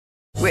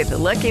With the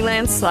Lucky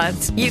Land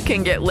Slots, you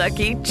can get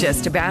lucky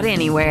just about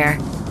anywhere.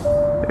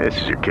 This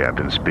is your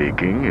captain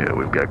speaking.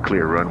 We've got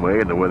clear runway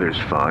and the weather's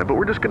fine, but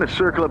we're just going to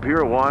circle up here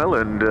a while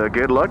and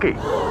get lucky.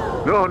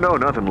 No,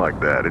 nothing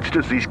like that. It's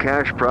just these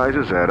cash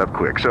prizes add up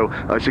quick. So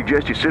I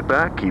suggest you sit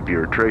back, keep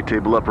your tray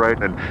table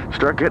upright, and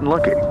start getting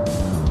lucky.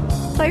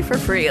 Play for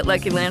free at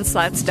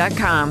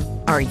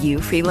LuckyLandSlots.com. Are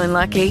you feeling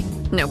lucky?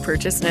 No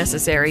purchase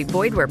necessary.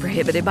 Void where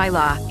prohibited by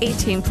law.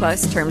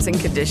 18+ terms and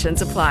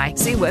conditions apply.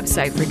 See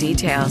website for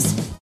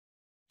details.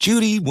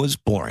 Judy was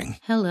boring.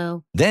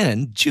 Hello.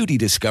 Then Judy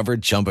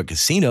discovered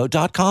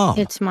ChumbaCasino.com.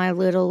 It's my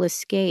little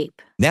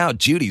escape. Now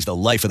Judy's the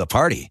life of the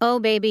party. Oh,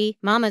 baby,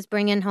 mama's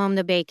bringing home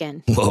the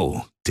bacon.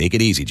 Whoa, take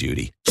it easy,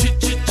 Judy.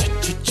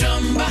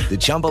 The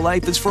Chumba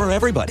life is for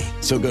everybody.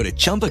 So go to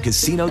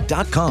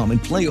ChumbaCasino.com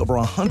and play over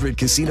 100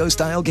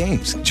 casino-style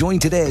games. Join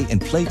today and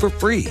play for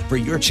free for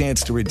your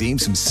chance to redeem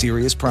some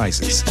serious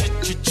prizes.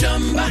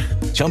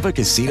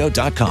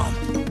 ChumbaCasino.com.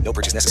 No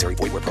purchase necessary.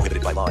 Void where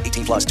prohibited by law.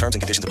 18+ terms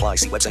and conditions apply.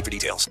 See website for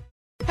details.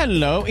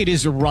 Hello, it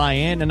is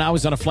Ryan, and I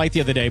was on a flight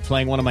the other day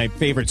playing one of my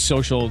favorite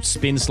social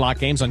spin slot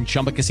games on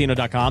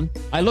ChumbaCasino.com.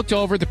 I looked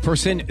over at the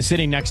person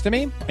sitting next to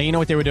me, and you know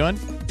what they were doing?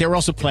 They were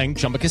also playing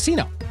Chumba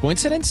Casino.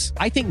 Coincidence?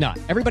 I think not.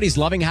 Everybody's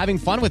loving having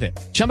fun with it.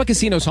 Chumba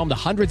Casino is home to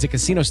hundreds of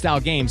casino-style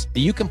games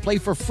that you can play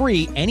for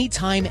free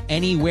anytime,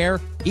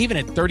 anywhere, even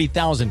at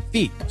 30,000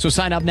 feet. So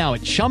sign up now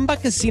at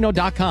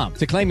ChumbaCasino.com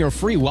to claim your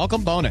free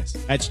welcome bonus.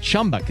 That's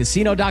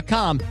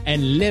ChumbaCasino.com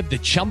and live the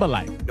Chumba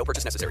life. No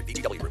purchase necessary.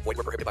 VGW. Void where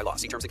prohibited by law.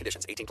 See terms and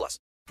conditions. 18+.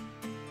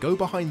 Go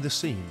behind the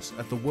scenes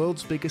at the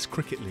world's biggest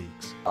cricket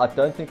leagues. I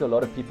don't think a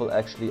lot of people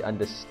actually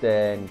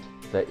understand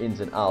the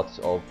ins and outs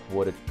of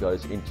what it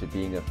goes into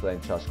being a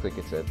franchise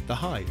cricketer. The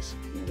highs.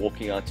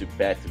 Walking out to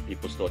bat and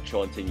people start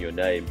chanting your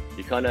name,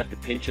 you kind of have to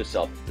pinch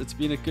yourself. It's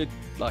been a good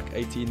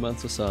 18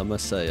 months or so, I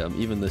must say.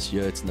 Even this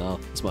year, it's my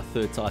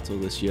third title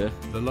this year.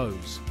 The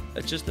lows.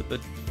 It's just a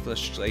bit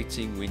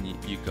frustrating when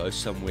you go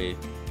somewhere,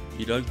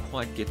 you don't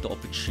quite get the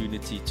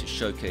opportunity to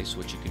showcase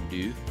what you can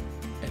do,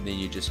 and then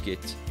you just get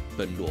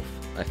binned off.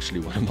 Actually,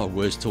 one of my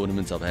worst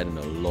tournaments I've had in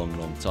a long,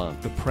 long time.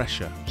 The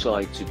pressure.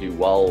 Trying to do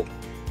well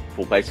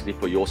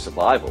for your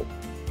survival,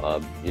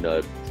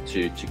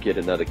 to get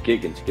another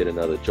gig and to get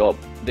another job.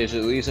 There's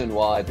a reason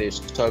why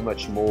there's so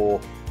much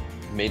more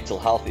mental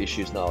health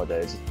issues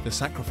nowadays. The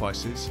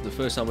sacrifices. The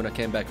first time when I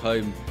came back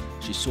home,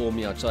 she saw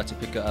me, I tried to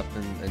pick her up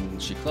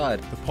and she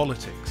cried. The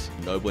politics.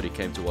 Nobody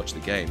came to watch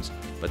the games,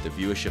 but the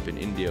viewership in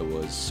India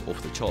was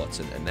off the charts,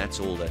 and that's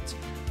all that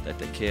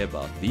they care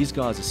about. These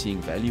guys are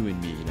seeing value in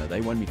me,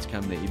 they want me to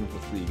come there even for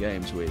 3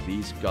 games, where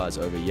these guys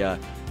over here,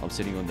 I'm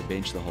sitting on the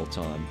bench the whole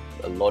time.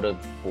 A lot of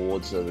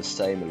boards are the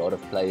same, a lot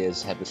of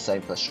players have the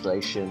same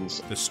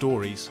frustrations. The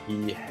stories.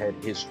 He had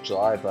his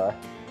driver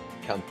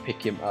come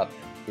pick him up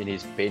in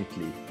his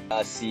Bentley.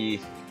 I see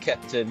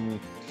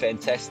Captain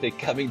Fantastic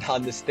coming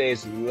down the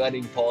stairs,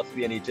 running past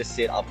me, and he just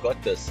said, "I've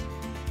got this."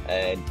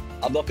 And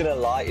I'm not gonna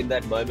lie, in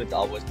that moment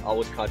I was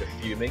kind of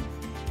fuming.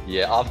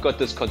 Yeah, I've got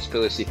this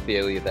conspiracy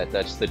theory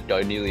that's the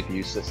Donny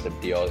review system,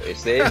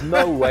 DRS. There's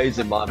no ways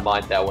in my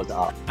mind that was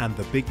out. And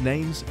the big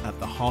names at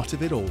the heart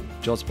of it all.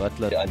 Jos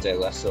Buttler, Andre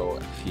Russell,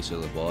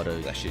 Fiso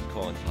Lovato, Rashid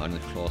Khan,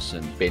 Heinrich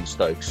Klaassen, Ben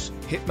Stokes.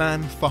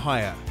 Hitman for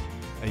Hire.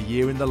 A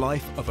year in the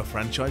life of a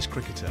franchise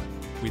cricketer.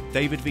 With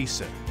David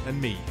Wiese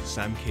and me,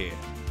 Sam Keir.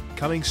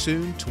 Coming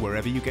soon to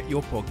wherever you get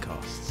your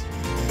podcasts.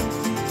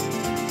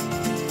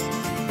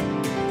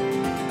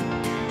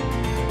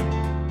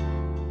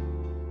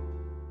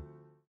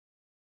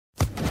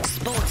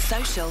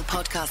 Social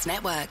Podcast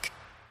Network.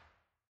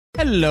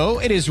 Hello,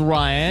 it is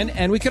Ryan,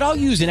 and we could all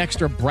use an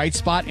extra bright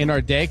spot in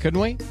our day, couldn't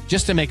we?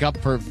 Just to make up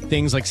for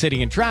things like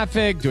sitting in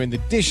traffic, doing the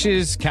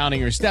dishes, counting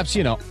your steps,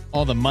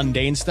 all the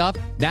mundane stuff.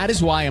 That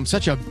is why I'm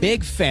such a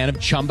big fan of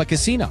Chumba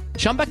Casino.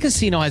 Chumba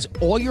Casino has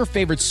all your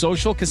favorite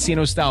social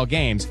casino-style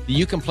games that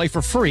you can play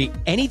for free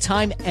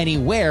anytime,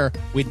 anywhere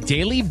with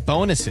daily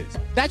bonuses.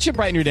 That should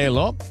brighten your day a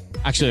little.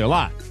 Actually, a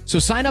lot. So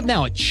sign up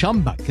now at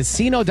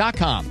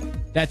ChumbaCasino.com.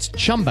 That's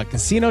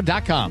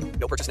ChumbaCasino.com.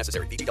 No purchase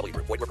necessary. VGW.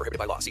 Void where prohibited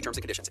by law. See terms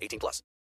and conditions. 18+.